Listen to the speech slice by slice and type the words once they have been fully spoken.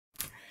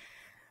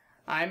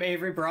I'm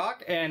Avery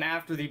Brock, and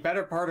after the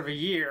better part of a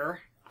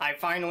year, I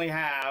finally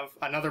have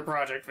another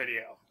project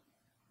video.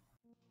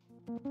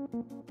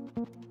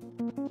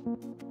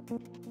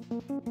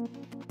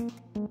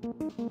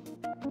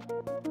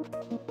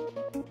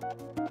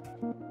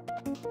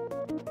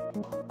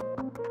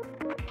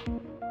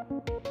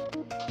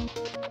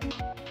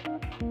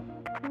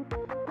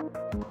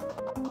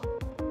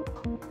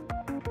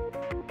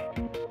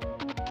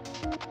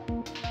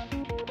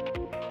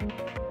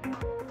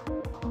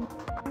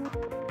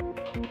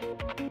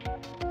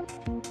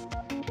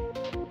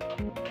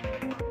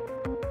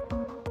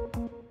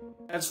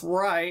 That's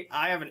right,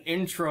 I have an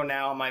intro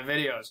now on my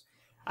videos.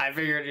 I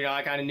figured,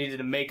 I kind of needed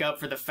to make up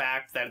for the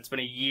fact that it's been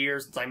a year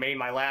since I made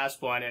my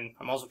last one, and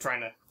I'm also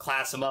trying to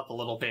class them up a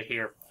little bit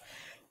here.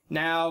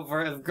 Now,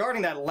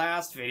 regarding that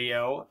last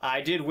video, I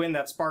did win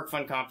that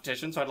SparkFun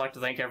competition, so I'd like to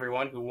thank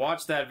everyone who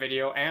watched that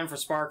video and for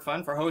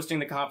SparkFun for hosting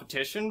the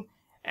competition,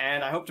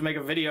 and I hope to make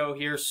a video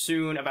here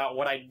soon about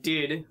what I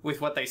did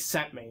with what they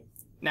sent me.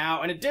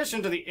 Now, in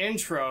addition to the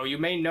intro, you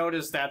may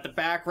notice that the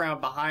background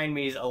behind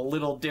me is a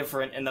little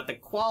different and that the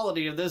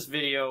quality of this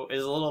video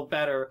is a little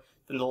better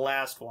than the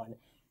last one.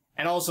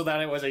 And also that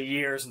it was a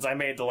year since I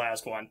made the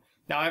last one.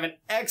 Now, I have an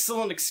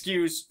excellent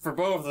excuse for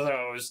both of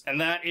those,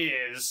 and that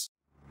is...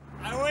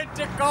 I went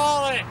to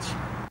college!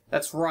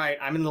 That's right,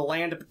 I'm in the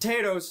land of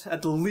potatoes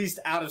at the least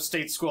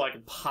out-of-state school I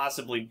could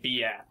possibly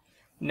be at.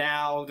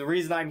 Now, the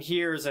reason I'm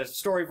here is a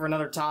story for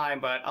another time,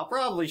 but I'll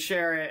probably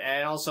share it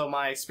and also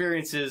my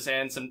experiences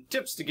and some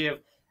tips to give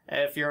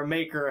if you're a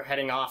maker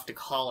heading off to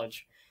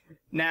college.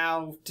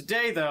 Now,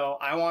 today though,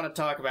 I want to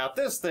talk about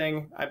this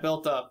thing I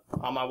built up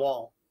on my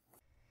wall.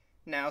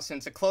 Now,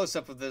 since a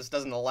close-up of this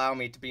doesn't allow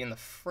me to be in the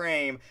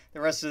frame,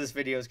 the rest of this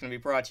video is going to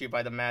be brought to you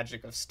by the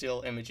magic of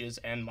still images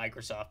and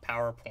Microsoft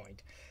PowerPoint.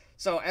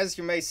 So, as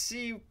you may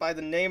see by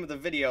the name of the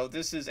video,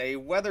 this is a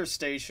weather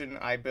station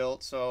I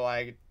built so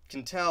I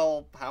can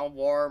tell how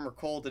warm or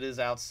cold it is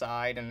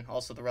outside and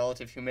also the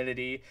relative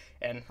humidity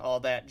and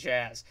all that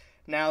jazz.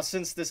 Now,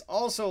 since this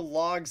also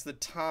logs the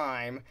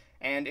time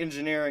and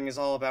engineering is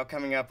all about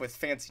coming up with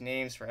fancy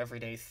names for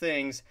everyday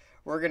things,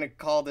 we're going to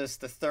call this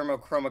the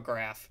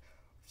thermochromatograph.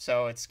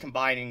 So it's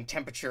combining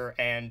temperature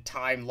and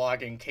time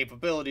logging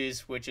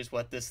capabilities, which is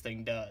what this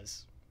thing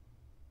does.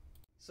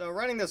 So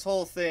running this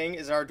whole thing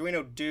is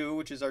Arduino Due,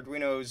 which is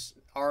Arduino's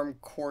ARM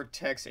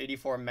Cortex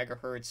 84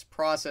 MHz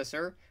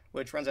processor,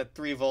 which runs at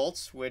 3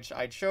 volts, which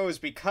I chose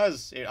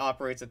because it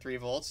operates at 3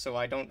 volts, so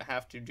I don't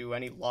have to do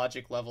any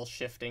logic level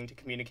shifting to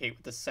communicate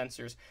with the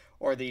sensors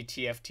or the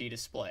TFT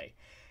display.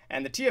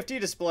 And the TFT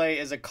display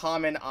is a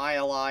common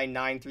ILI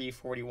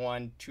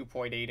 9341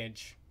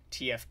 2.8-inch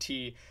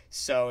TFT,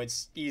 so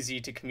it's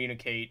easy to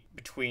communicate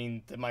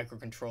between the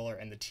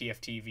microcontroller and the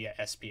TFT via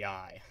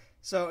SPI.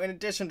 So in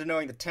addition to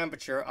knowing the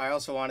temperature, I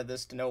also wanted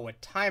this to know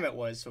what time it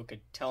was so it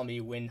could tell me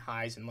when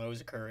highs and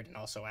lows occurred and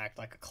also act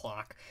like a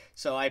clock.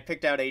 So I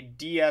picked out a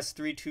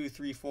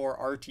DS3234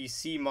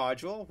 RTC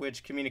module,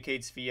 which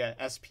communicates via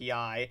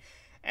SPI.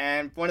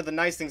 And one of the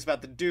nice things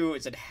about the Due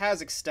is it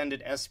has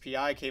extended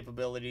SPI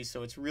capabilities,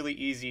 so it's really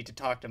easy to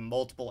talk to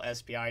multiple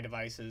SPI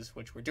devices,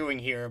 which we're doing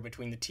here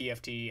between the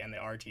TFT and the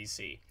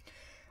RTC.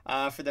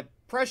 For the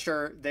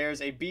pressure, there's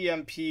a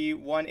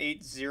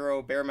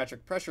BMP180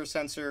 barometric pressure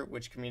sensor,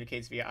 which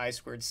communicates via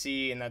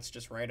I2C, and that's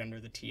just right under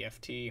the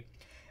TFT.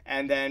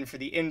 And then for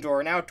the indoor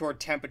and outdoor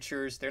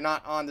temperatures, they're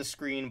not on the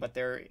screen, but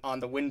they're on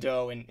the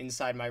window and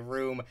inside my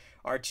room,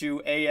 are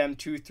two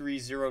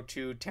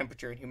AM2302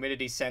 temperature and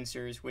humidity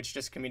sensors, which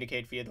just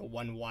communicate via the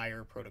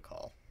oneWire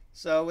protocol.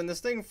 So when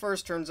this thing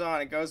first turns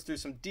on, it goes through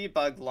some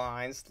debug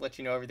lines to let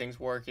you know everything's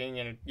working,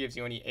 and it gives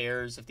you any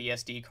errors if the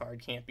SD card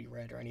can't be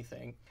read or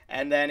anything.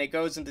 And then it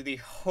goes into the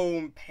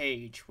home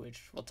page,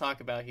 which we'll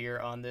talk about here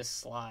on this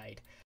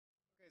slide.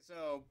 Okay,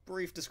 so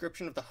brief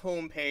description of the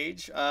home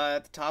page.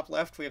 At the top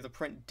left, we have the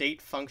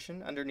printDate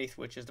function, underneath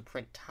which is the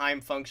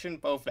printTime function.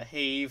 Both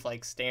behave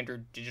like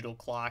standard digital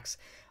clocks.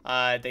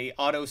 They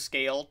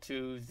auto-scale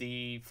to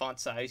the font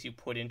size you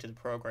put into the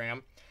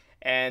program.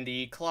 And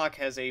the clock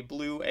has a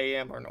blue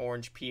AM or an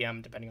orange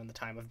PM depending on the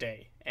time of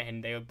day.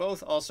 And they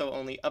both also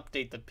only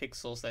update the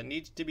pixels that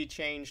need to be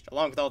changed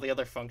along with all the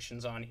other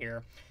functions on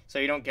here. So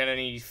you don't get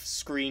any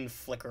screen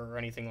flicker or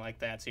anything like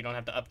that, so you don't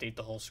have to update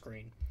the whole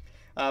screen.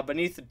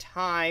 Beneath the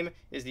time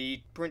is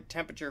the print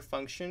temperature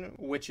function,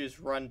 which is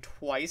run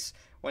twice,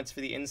 once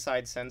for the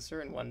inside sensor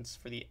and once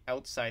for the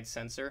outside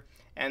sensor.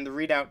 And the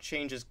readout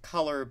changes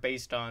color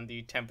based on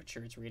the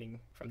temperature it's reading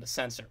from the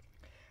sensor.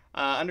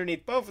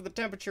 Underneath both of the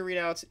temperature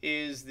readouts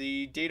is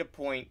the data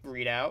point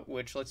readout,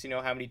 which lets you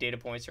know how many data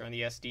points are on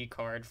the SD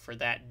card for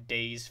that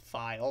day's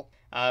file,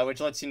 which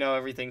lets you know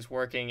everything's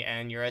working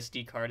and your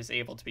SD card is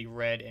able to be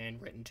read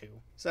and written to.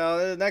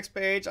 So the next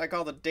page I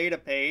call the data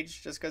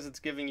page, just because it's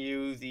giving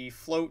you the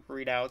float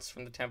readouts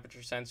from the temperature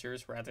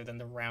sensors rather than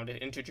the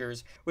rounded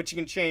integers, which you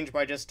can change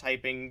by just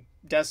typing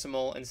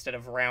decimal instead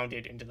of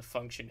rounded into the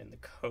function in the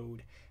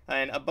code.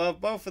 And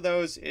above both of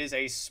those is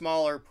a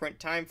smaller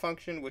printTime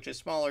function, which is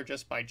smaller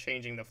just by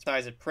changing the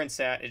size it prints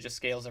at. It just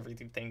scales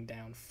everything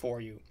down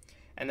for you.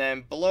 And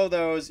then below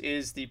those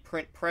is the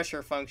print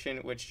pressure function,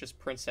 which just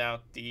prints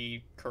out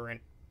the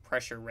current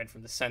pressure read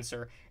from the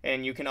sensor.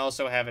 And you can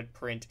also have it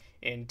print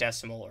in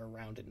decimal or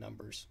rounded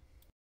numbers.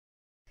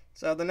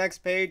 So the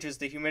next page is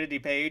the humidity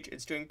page.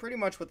 It's doing pretty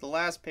much what the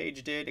last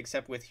page did,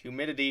 except with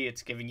humidity,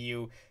 it's giving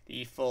you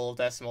the full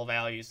decimal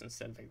values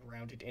instead of a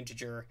rounded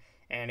integer.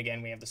 And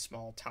again, we have the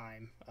small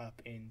time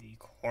up in the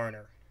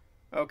corner.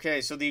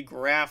 Okay, so the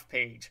graph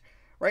page.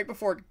 Right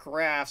before it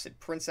graphs, it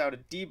prints out a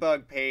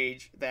debug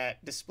page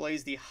that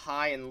displays the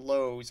high and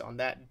lows on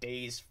that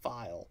day's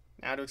file.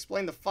 Now, to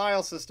explain the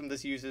file system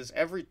this uses,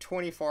 every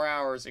 24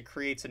 hours it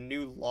creates a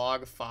new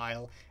log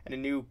file and a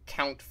new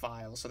count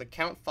file. So the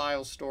count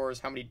file stores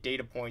how many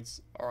data points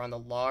are on the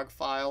log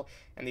file,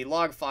 and the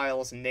log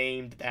file is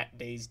named that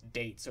day's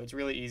date. So it's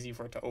really easy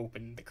for it to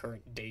open the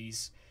current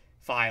day's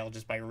file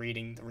just by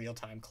reading the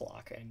real-time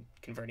clock and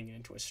converting it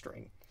into a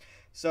string.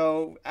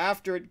 So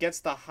after it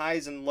gets the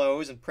highs and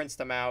lows and prints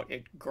them out,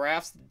 it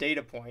graphs the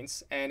data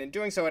points, and in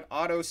doing so it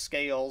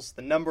auto-scales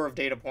the number of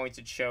data points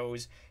it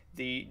shows,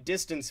 the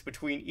distance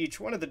between each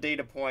one of the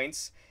data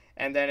points,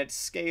 and then it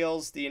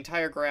scales the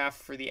entire graph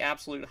for the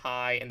absolute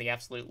high and the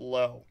absolute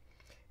low.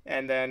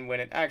 And then when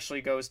it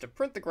actually goes to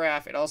print the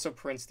graph, it also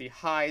prints the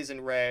highs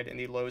in red and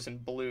the lows in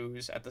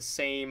blues at the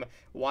same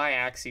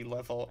y-axis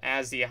level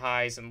as the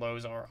highs and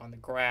lows are on the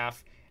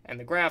graph. And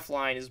the graph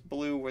line is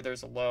blue where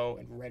there's a low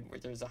and red where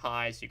there's a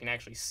high, so you can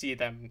actually see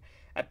them.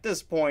 At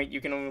this point, you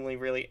can only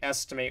really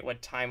estimate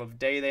what time of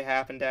day they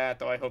happened at,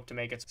 though I hope to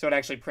make it so it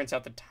actually prints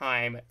out the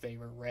time they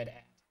were read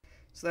at.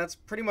 So that's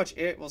pretty much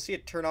it. We'll see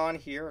it turn on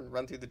here and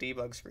run through the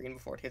debug screen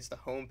before it hits the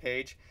home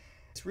page.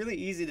 It's really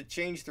easy to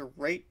change the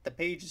rate the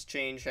pages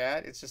change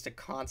at. It's just a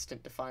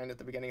constant defined at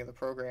the beginning of the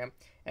program.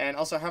 And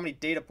also how many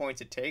data points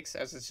it takes,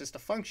 as it's just a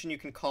function you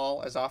can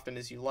call as often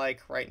as you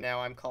like. Right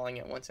now I'm calling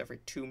it once every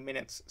 2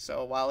 minutes.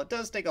 So while it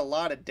does take a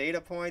lot of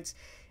data points,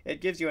 it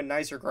gives you a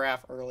nicer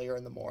graph earlier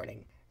in the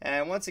morning.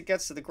 And once it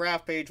gets to the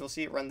graph page, we'll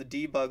see it run the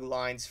debug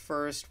lines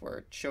first, where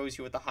it shows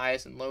you what the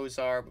highs and lows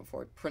are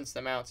before it prints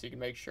them out so you can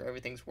make sure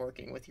everything's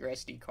working with your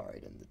SD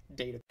card and the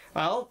data.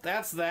 Well,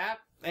 that's that.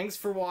 Thanks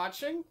for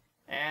watching,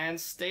 and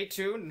stay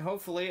tuned, and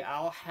hopefully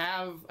I'll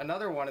have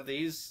another one of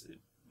these,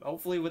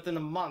 hopefully within a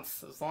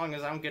month, as long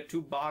as I don't get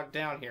too bogged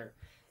down here.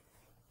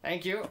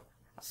 Thank you.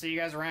 I'll see you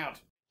guys around.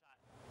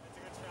 That's a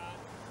good shot.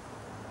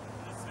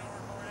 Is it still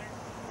recording?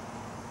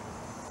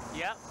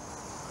 Yep.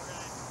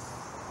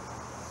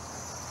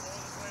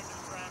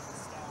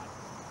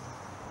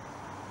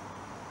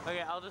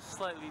 Okay, I'll just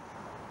slightly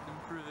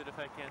improve it if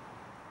I can.